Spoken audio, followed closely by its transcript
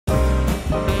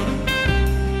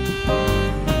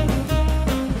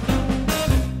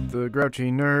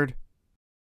Grouchy Nerd.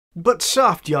 But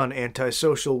soft, yon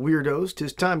antisocial weirdos,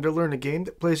 'tis time to learn a game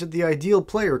that plays at the ideal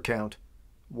player count.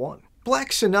 1.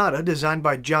 Black Sonata, designed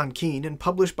by John Keane and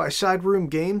published by Sideroom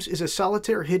Games, is a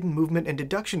solitaire hidden movement and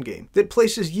deduction game that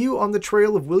places you on the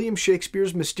trail of William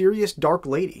Shakespeare's mysterious Dark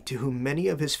Lady, to whom many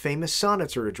of his famous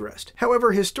sonnets are addressed.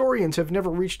 However, historians have never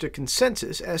reached a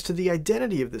consensus as to the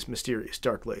identity of this mysterious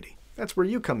Dark Lady. That's where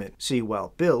you come in. See,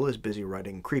 while Bill is busy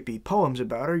writing creepy poems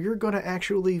about her, you're going to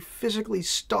actually physically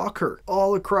stalk her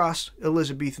all across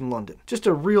Elizabethan London. Just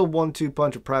a real 1-2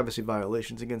 punch of privacy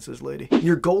violations against this lady.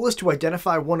 Your goal is to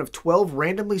identify one of 12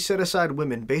 randomly set-aside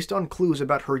women based on clues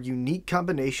about her unique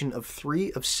combination of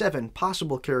 3 of 7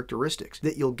 possible characteristics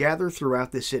that you'll gather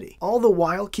throughout the city, all the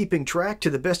while keeping track to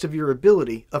the best of your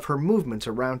ability of her movements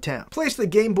around town. Place the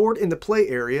game board in the play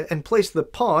area and place the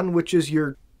pawn, which is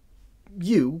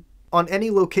you, on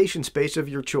any location space of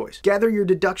your choice. Gather your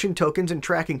deduction tokens and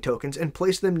tracking tokens and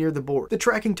place them near the board. The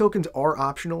tracking tokens are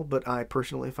optional, but I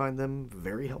personally find them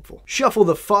very helpful. Shuffle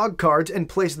the fog cards and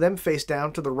place them face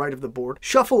down to the right of the board.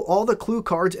 Shuffle all the clue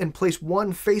cards and place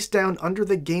one face down under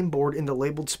the game board in the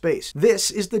labeled space. This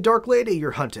is the Dark Lady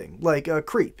you're hunting, like a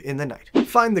creep in the night.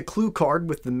 Find the clue card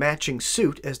with the matching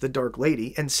suit as the Dark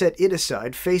Lady and set it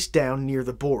aside face down near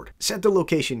the board. Set the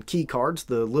location key cards,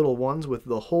 the little ones with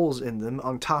the holes in them,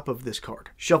 on top of this card.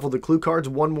 Shuffle the clue cards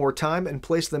one more time and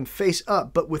place them face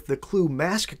up, but with the clue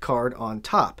mask card on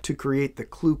top to create the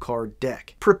clue card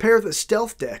deck. Prepare the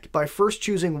stealth deck by first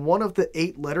choosing one of the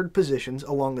 8 lettered positions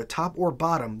along the top or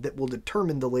bottom that will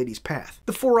determine the lady's path.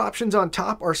 The 4 options on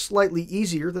top are slightly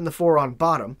easier than the 4 on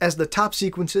bottom, as the top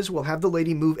sequences will have the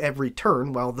lady move every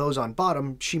turn, while those on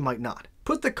bottom she might not.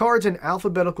 Put the cards in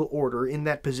alphabetical order in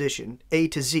that position, A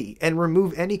to Z, and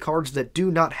remove any cards that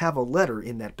do not have a letter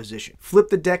in that position. Flip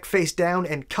the deck face down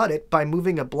and cut it by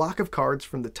moving a block of cards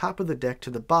from the top of the deck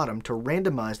to the bottom to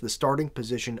randomize the starting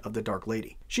position of the Dark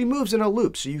Lady. She moves in a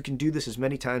loop, so you can do this as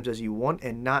many times as you want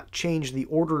and not change the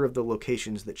order of the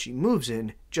locations that she moves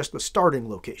in, just the starting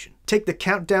location. Take the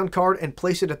countdown card and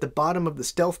place it at the bottom of the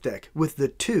stealth deck with the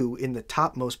 2 in the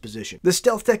topmost position. The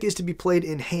stealth deck is to be played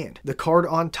in hand. The card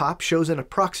on top shows an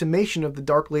approximation of the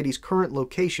Dark Lady's current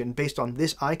location based on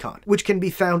this icon, which can be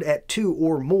found at 2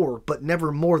 or more, but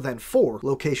never more than 4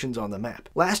 locations on the map.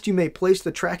 Last, you may place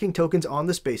the tracking tokens on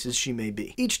the spaces she may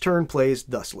be. Each turn plays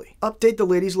thusly. Update the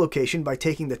lady's location by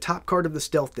taking the top card of the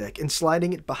stealth deck and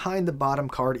sliding it behind the bottom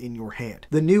card in your hand.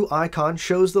 The new icon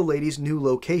shows the lady's new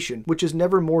location, which is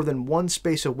never more than 1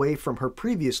 space away from her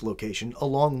previous location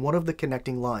along one of the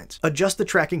connecting lines. Adjust the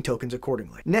tracking tokens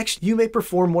accordingly. Next, you may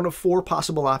perform one of 4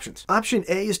 possible options. Option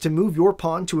A is to move your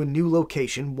pawn to a new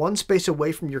location 1 space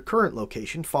away from your current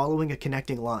location following a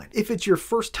connecting line. If it's your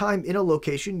first time in a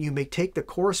location, you may take the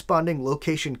corresponding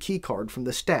location key card from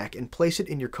the stack and place it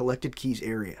in your collected keys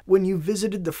area. When you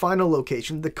visited the final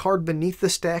location, the card beneath the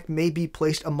stack may be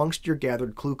placed amongst your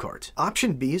gathered clue cards.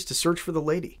 Option B is to search for the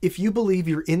lady. If you believe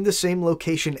you're in the same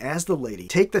location as the lady,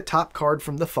 take the top card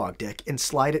from the fog deck and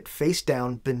slide it face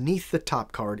down beneath the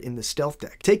top card in the stealth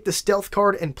deck. Take the stealth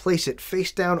card and place it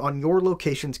face down on your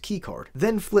location's key card.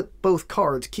 Then flip both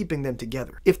cards, keeping them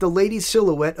together. If the lady's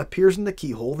silhouette appears in the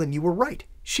keyhole, then you were right.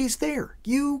 She's there.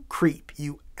 You creep.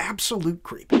 You absolute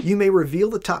creep. You may reveal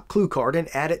the top clue card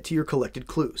and add it to your collected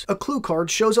clues. A clue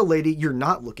card shows a lady you're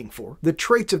not looking for, the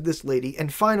traits of this lady,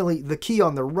 and finally, the key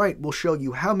on the right will show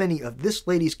you how many of this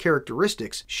lady's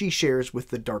characteristics she shares with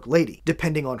the Dark Lady,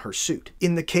 depending on her suit.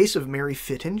 In the case of Mary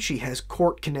Fitton, she has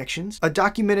court connections, a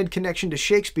documented connection to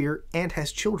Shakespeare, and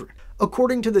has children.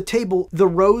 According to the table, the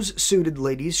rose-suited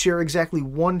ladies share exactly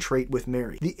 1 trait with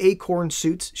Mary. The acorn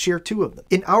suits share 2 of them.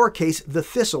 In our case, the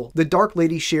thistle, the Dark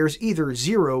Lady shares either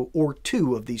 0 or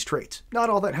 2 of these traits. Not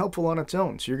all that helpful on its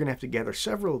own, so you're going to have to gather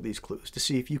several of these clues to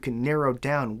see if you can narrow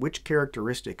down which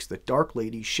characteristics the Dark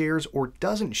Lady shares or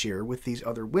doesn't share with these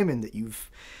other women that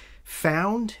you've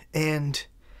found and,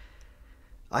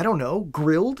 I don't know,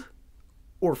 grilled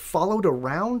or followed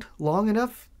around long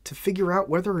enough to figure out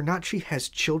whether or not she has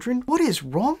children? What is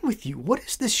wrong with you? What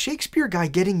is this Shakespeare guy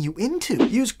getting you into?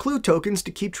 Use clue tokens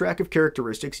to keep track of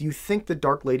characteristics you think the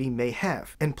Dark Lady may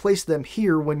have, and place them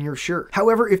here when you're sure.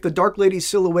 However, if the Dark Lady's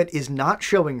silhouette is not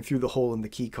showing through the hole in the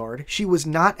key card, she was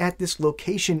not at this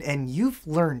location and you've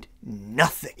learned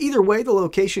nothing. Either way, the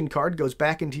location card goes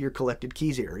back into your collected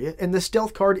keys area, and the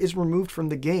stealth card is removed from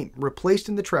the game, replaced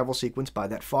in the travel sequence by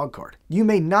that fog card. You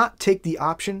may not take the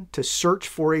option to search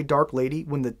for a Dark Lady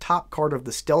when the top card of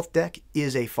the stealth deck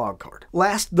is a fog card.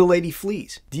 Last, the lady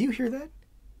flees. Do you hear that?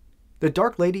 The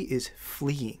Dark Lady is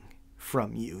fleeing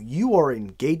from you. You are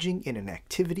engaging in an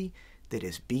activity that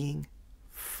is being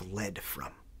fled from.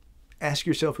 Ask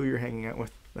yourself who you're hanging out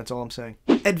with. That's all I'm saying.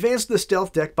 Advance the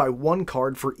stealth deck by 1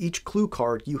 card for each clue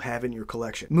card you have in your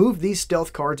collection. Move these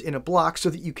stealth cards in a block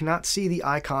so that you cannot see the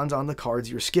icons on the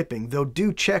cards you're skipping, though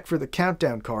do check for the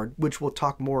countdown card, which we'll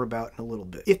talk more about in a little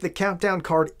bit. If the countdown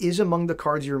card is among the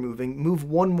cards you're moving, move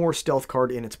 1 more stealth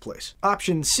card in its place.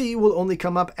 Option C will only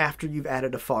come up after you've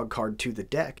added a fog card to the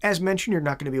deck. As mentioned, you're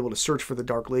not going to be able to search for the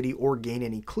Dark Lady or gain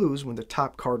any clues when the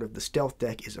top card of the stealth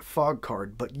deck is a fog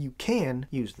card, but you can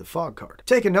use the fog card.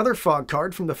 Take another fog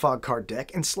card from the fog card deck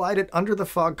and slide it under the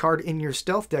fog card in your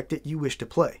stealth deck that you wish to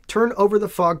play. Turn over the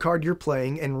fog card you're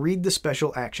playing and read the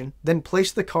special action, then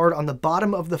place the card on the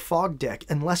bottom of the fog deck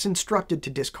unless instructed to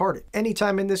discard it.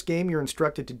 Anytime in this game you're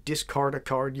instructed to discard a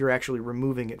card, you're actually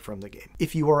removing it from the game.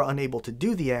 If you are unable to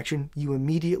do the action, you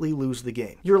immediately lose the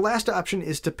game. Your last option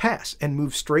is to pass and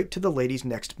move straight to the lady's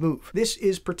next move. This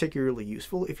is particularly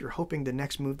useful if you're hoping the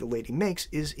next move the lady makes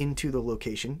is into the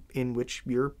location in which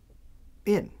you're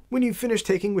in. When you finish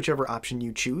taking whichever option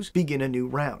you choose, begin a new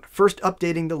round, first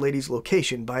updating the lady's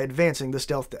location by advancing the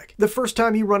stealth deck. The first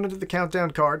time you run into the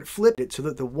countdown card, flip it so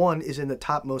that the 1 is in the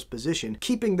topmost position,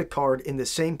 keeping the card in the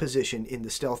same position in the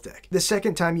stealth deck. The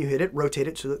second time you hit it, rotate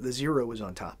it so that the 0 is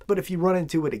on top. But if you run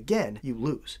into it again, you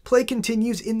lose. Play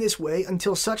continues in this way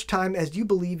until such time as you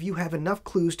believe you have enough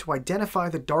clues to identify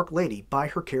the Dark Lady by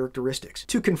her characteristics.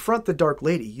 To confront the Dark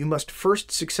Lady, you must first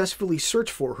successfully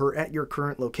search for her at your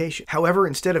current location. However,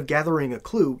 instead of gathering a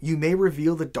clue, you may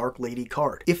reveal the Dark Lady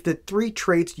card. If the 3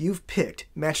 traits you've picked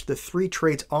match the 3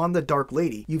 traits on the Dark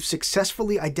Lady, you've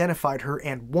successfully identified her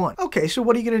and won. Okay, so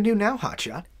what are you going to do now,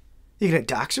 Hotshot? You going to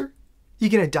dox her? You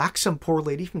going to dox some poor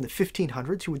lady from the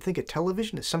 1500s who would think a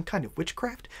television is some kind of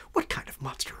witchcraft? What kind of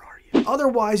monster are you?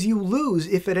 Otherwise, you lose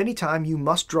if at any time you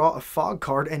must draw a fog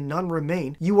card and none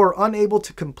remain. You are unable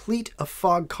to complete a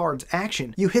fog card's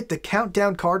action. You hit the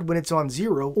countdown card when it's on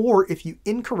 0, or if you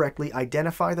incorrectly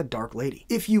identify the Dark Lady.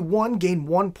 If you won, gain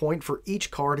 1 point for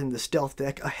each card in the stealth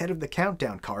deck ahead of the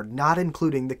countdown card, not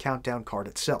including the countdown card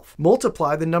itself.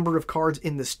 Multiply the number of cards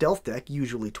in the stealth deck,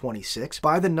 usually 26,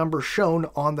 by the number shown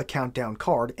on the countdown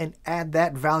card and add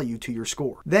that value to your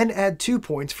score. Then add 2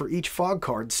 points for each fog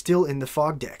card still in the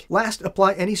fog deck. Last,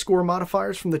 apply any score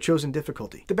modifiers from the chosen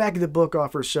difficulty. The back of the book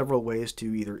offers several ways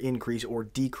to either increase or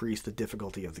decrease the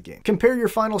difficulty of the game. Compare your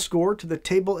final score to the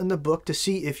table in the book to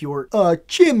see if you're a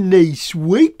chimney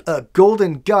sweep, a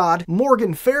golden god,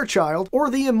 Morgan Fairchild, or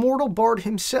the immortal bard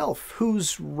himself,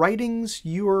 whose writings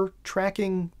you're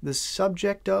tracking the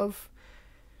subject of.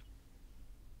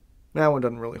 That one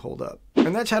doesn't really hold up.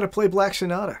 And that's how to play Black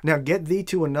Sonata. Now get thee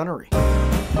to a nunnery.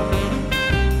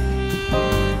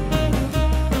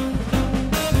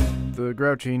 The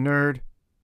Grouchy Nerd.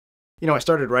 You know, I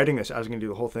started writing this. I was going to do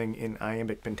the whole thing in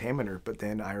iambic pentameter, but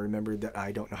then I remembered that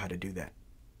I don't know how to do that.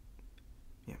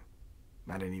 Yeah,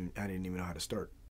 I didn't even know how to start.